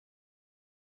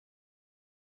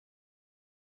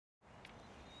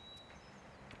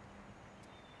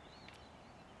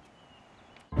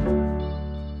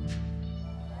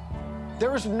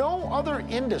There is no other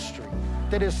industry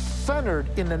that is centered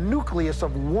in the nucleus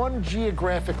of one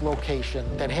geographic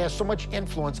location that has so much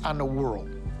influence on the world.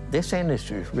 This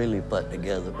industry is really put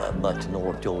together by a bunch of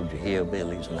North Georgia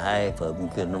hillbillies, and half of them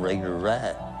couldn't read or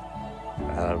write.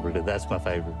 Really, that's my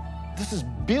favorite. This is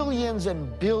billions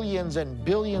and billions and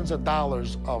billions of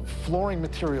dollars of flooring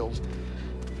materials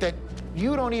that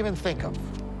you don't even think of.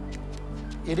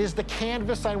 It is the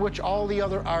canvas on which all the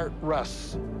other art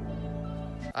rests.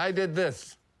 I did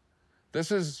this. This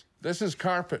is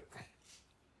carpet.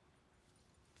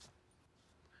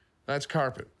 That's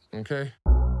carpet, okay?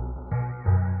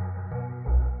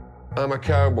 I'm a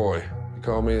cowboy. You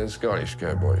call me a Scottish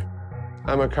cowboy.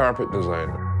 I'm a carpet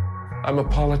designer. I'm a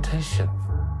politician,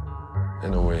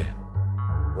 in a way.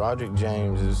 Roderick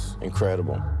James is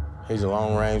incredible. He's a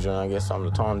Lone Ranger, and I guess I'm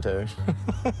the Tonto.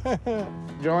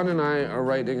 John and I are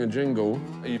writing a jingle.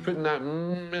 Are you putting that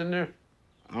in there?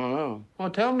 I don't know. Well,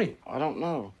 tell me. I don't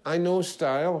know. I know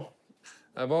style.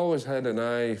 I've always had an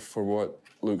eye for what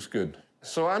looks good.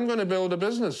 So I'm going to build a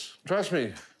business. Trust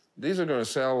me, these are going to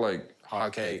sell like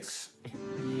hotcakes.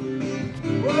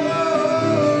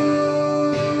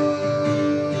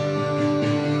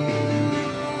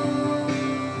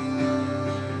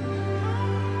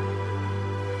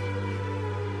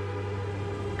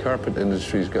 Carpet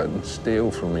industry's gotten stale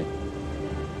for me.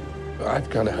 I've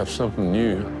got to have something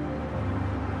new.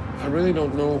 I really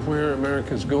don't know where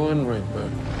America's going right now.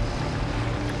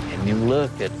 And you look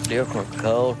at different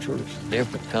cultures,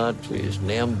 different countries,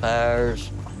 and empires,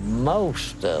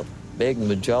 most of, big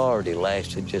majority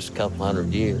lasted just a couple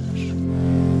hundred years. You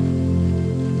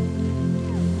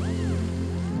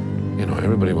know,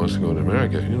 everybody wants to go to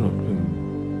America, you know,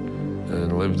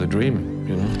 and live the dream,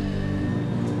 you know.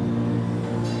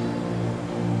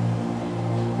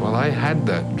 Well, I had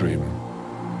that dream.